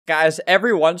Guys,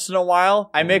 every once in a while,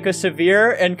 I make a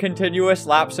severe and continuous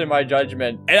lapse in my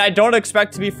judgment, and I don't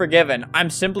expect to be forgiven. I'm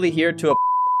simply here to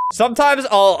Sometimes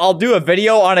I'll do a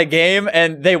video on a game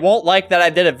and they won't like that I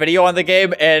did a video on the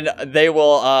game, and they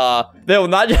will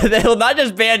not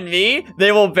just ban me,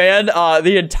 they will ban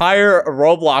the entire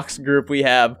Roblox group we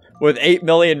have with 8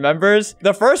 million members.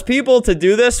 The first people to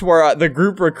do this were the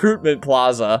group Recruitment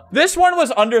Plaza. This one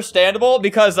was understandable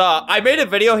because I made a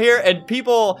video here and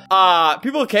people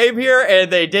came here and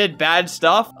they did bad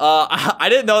stuff. I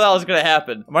didn't know that was gonna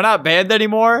happen. We're not banned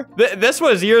anymore. This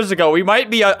was years ago. We might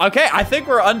be okay. I think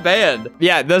we're unbanned.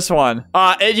 Yeah, this one.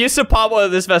 It used to pop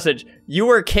with this message. You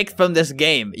were kicked from this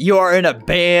game. You are in a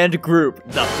banned group,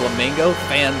 the Flamingo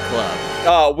Fan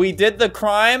Club. We did the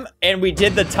crime and we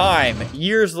did the time.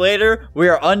 Years later, we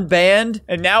are unbanned,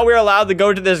 and now we're allowed to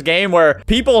go to this game where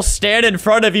people stand in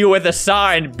front of you with a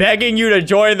sign begging you to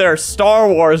join their Star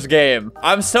Wars game.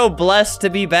 I'm so blessed to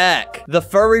be back. The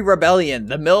Furry Rebellion,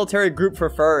 the military group for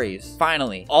furries.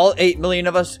 Finally, all 8 million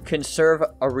of us can serve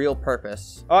a real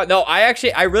purpose. No,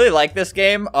 I really like this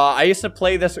game. I used to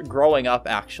play this growing up,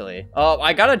 actually.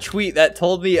 I got a tweet that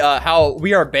told me how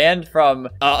we are banned from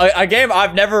a game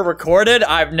I've never recorded.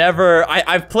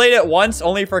 I've played it once,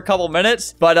 only for a couple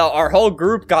minutes, but our whole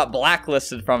group got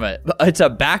blacklisted from it. It's a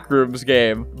backrooms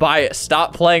game by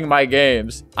Stop Playing My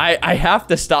Games. I have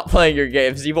to stop playing your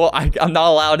games. I'm not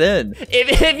allowed in.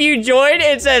 If you join,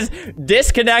 it says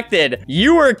disconnected.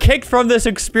 You were kicked from this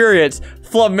experience.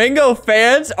 Flamingo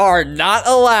fans are not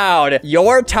allowed.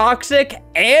 Your toxic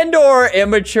and/or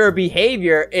immature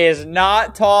behavior is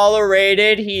not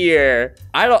tolerated here.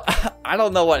 I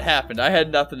don't know what happened. I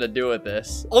had nothing to do with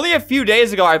this. Only a few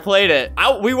days ago I played it.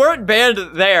 We weren't banned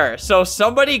there. So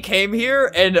somebody came here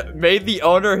and made the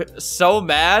owner so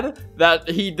mad that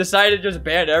he decided to just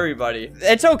ban everybody.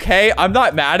 It's okay. I'm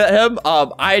not mad at him.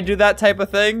 I do that type of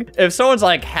thing. If someone's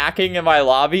like hacking in my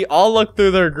lobby, I'll look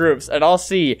through their groups and I'll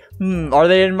see, are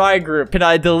they in my group? Can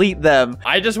I delete them?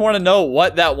 I just want to know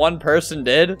what that one person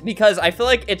did, because I feel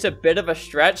like it's a bit of a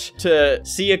stretch to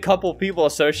see a couple people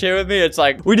associated with me. It's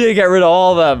like, we need to get rid of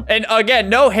all of them. And again,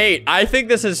 no hate. I think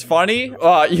this is funny.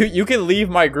 You can leave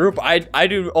my group. I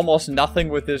do almost nothing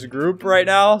with this group right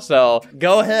now. So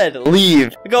go ahead,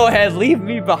 leave. Go ahead, leave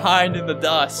me behind in the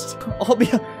dust.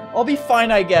 I'll be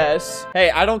fine, I guess. Hey,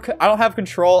 I don't have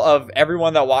control of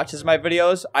everyone that watches my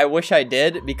videos. I wish I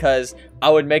did, because I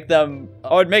would make them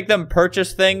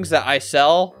purchase things that I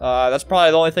sell. That's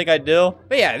probably the only thing I do.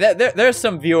 But yeah, there's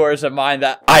some viewers of mine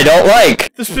that I don't like.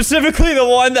 Specifically the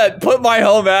one that put my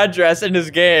home address in his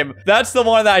game. That's the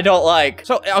one that I don't like.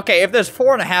 So, okay, if there's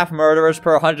 4.5 murderers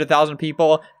per 100,000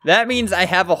 people, that means I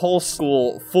have a whole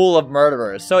school full of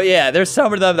murderers. So yeah, there's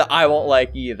some of them that I won't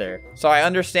like either. So I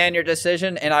understand your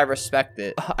decision and I respect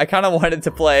it. I kind of wanted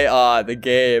to play the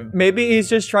game. Maybe he's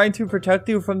just trying to protect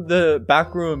you from the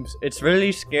back rooms. It's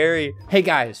really scary. Hey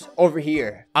guys, over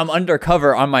here. I'm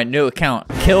undercover on my new account.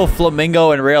 Kill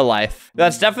Flamingo in real life.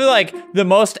 That's definitely like the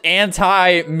most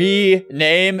anti-me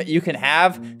name you can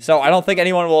have. So I don't think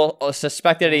anyone will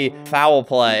suspect any foul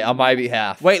play on my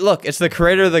behalf. Wait, look, it's the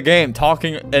creator of the game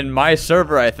talking in my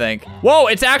server, I think. Whoa,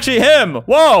 it's actually him.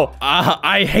 Whoa,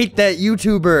 I hate that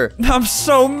YouTuber. I'm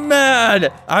so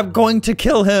mad. I'm going to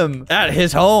kill him at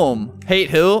his home.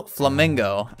 Hate who?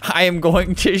 Flamingo. I am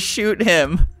going to shoot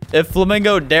him. If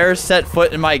Flamingo dares set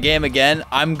foot in my game again,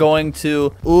 I'm going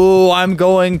to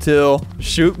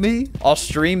shoot me. I'll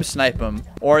stream snipe him.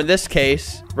 Or in this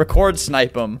case, record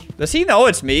snipe him. Does he know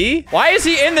it's me? Why is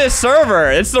he in this server?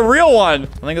 It's the real one.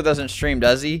 Flamingo doesn't stream,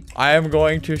 does he? I am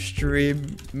going to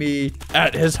stream me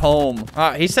at his home.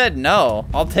 He said no.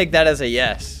 I'll take that as a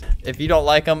yes. If you don't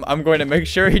like him, I'm going to make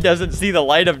sure he doesn't see the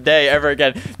light of day ever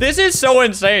again. This is so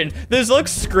insane. This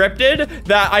looks scripted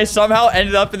that I somehow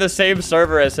ended up in the same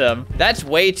server as him. That's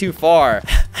way too far.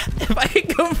 If I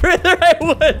could go further, I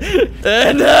would.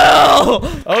 No!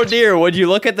 Oh dear, would you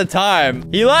look at the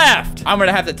time? He left. I'm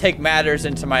gonna have to take matters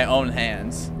into my own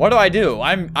hands. What do I do?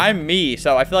 I'm me,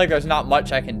 so I feel like there's not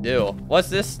much I can do. What's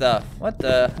this stuff? What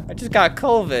the? I just got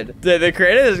COVID. The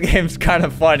creator of this game's kind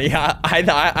of funny.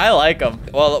 I like him.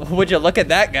 Well, would you look at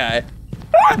that guy?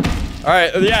 All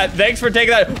right, yeah, thanks for taking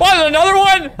that. Oh, there's another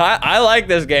one? I like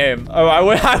this game. Oh, I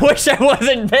wish I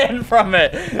wasn't banned from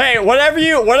it. Hey, whatever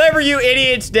you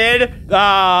idiots did,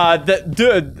 stop.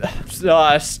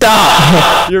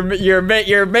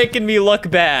 You're making me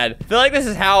look bad. I feel like this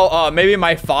is how maybe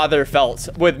my father felt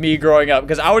with me growing up,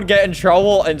 because I would get in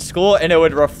trouble in school and it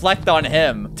would reflect on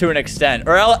him to an extent,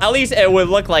 or at least it would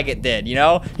look like it did, you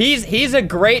know? He's a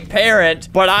great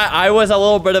parent, but I was a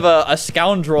little bit of a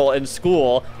scoundrel in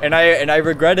school, and I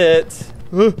regret it.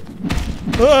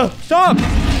 Stop!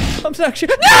 I'm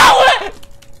actually. No!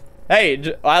 Hey,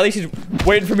 well, at least he's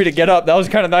waiting for me to get up. That was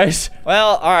kind of nice.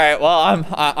 Well, all right. Well,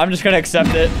 I'm just gonna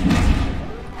accept it.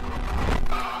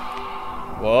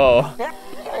 Whoa.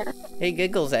 He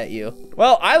giggles at you.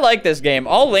 Well, I like this game.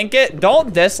 I'll link it.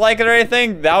 Don't dislike it or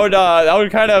anything. That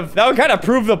would kind of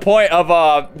prove the point of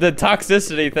the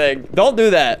toxicity thing. Don't do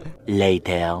that.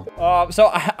 Later.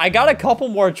 So I got a couple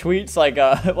more tweets like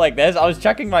this. I was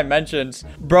checking my mentions.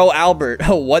 Bro, Albert,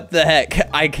 what the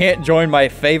heck? I can't join my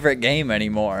favorite game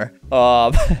anymore.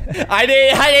 I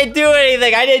didn't do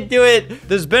anything. I didn't do it.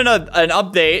 There's been an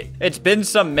update. It's been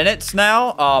some minutes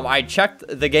now. I checked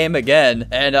the game again,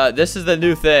 and this is the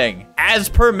new thing. As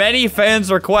per many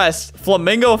fans' requests,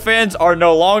 Flamingo fans are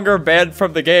no longer banned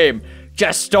from the game.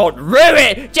 Just don't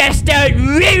ruin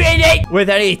it with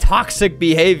any toxic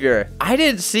behavior. I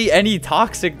didn't see any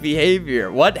toxic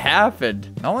behavior. What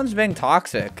happened? No one's being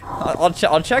toxic. I'll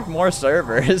check more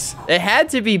servers. It had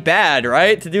to be bad,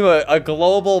 right? To do a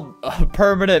global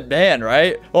permanent ban,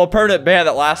 right? Well, a permanent ban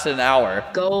that lasted an hour.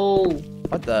 Go.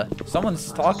 What the?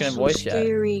 Someone's talking in voice chat.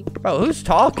 Scary. Bro, who's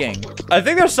talking? I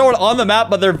think there's someone on the map,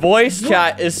 but their voice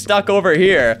chat is stuck over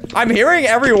here. I'm hearing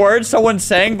every word someone's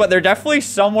saying, but they're definitely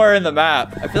somewhere in the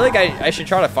map. I feel like I should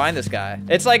try to find this guy.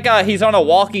 It's like he's on a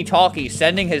walkie-talkie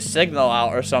sending his signal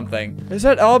out or something. Is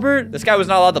that Albert? This guy was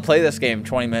not allowed to play this game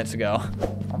 20 minutes ago.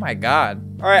 Oh my God.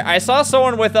 All right, I saw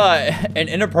someone with an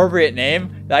inappropriate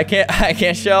name that I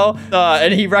can't show,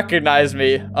 and he recognized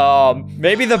me.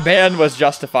 Maybe the ban was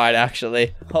justified,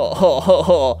 actually. I'm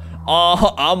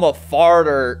a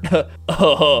farter.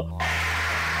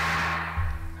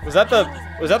 Was that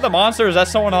the monster? Or is that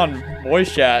someone on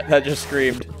voice chat that just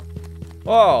screamed?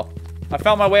 Whoa! I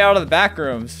found my way out of the back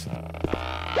rooms.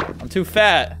 I'm too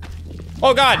fat.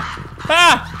 Oh God!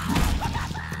 Ah!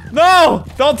 No!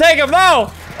 Don't take him!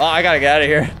 No! Oh, I gotta get out of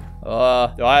here.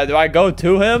 Do I go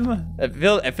to him?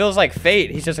 It feels like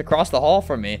fate. He's just across the hall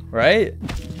from me, right?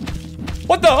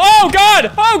 What the? Oh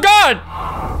God! Oh God!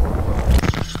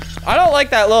 I don't like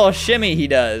that little shimmy he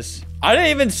does. I didn't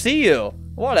even see you.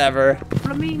 Whatever.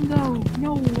 Flamingo,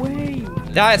 no way.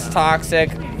 That's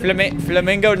toxic.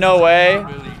 Flamingo, no way.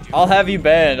 I'll have you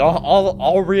banned.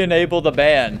 I'll re-enable the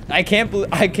ban. I can't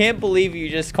believe you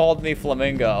just called me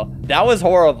Flamingo. That was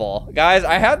horrible, guys.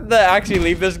 I had to actually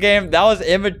leave this game. That was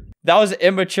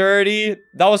immaturity.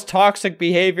 That was toxic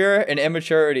behavior and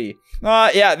immaturity.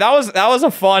 Yeah, that was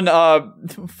a fun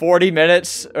 40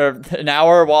 minutes or an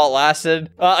hour while it lasted.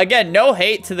 Again, no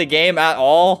hate to the game at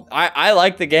all. I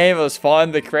liked the game. It was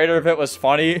fun. The creator of it was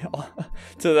funny.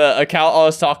 To the account I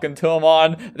was talking to him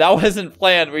on. That wasn't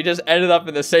planned. We just ended up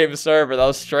in the same server. That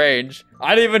was strange.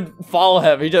 I didn't even follow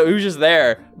him. He was just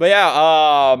there. But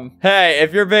yeah, hey,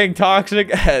 if you're being toxic,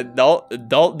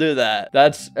 don't do that.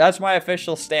 That's my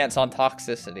official stance on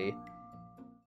toxicity.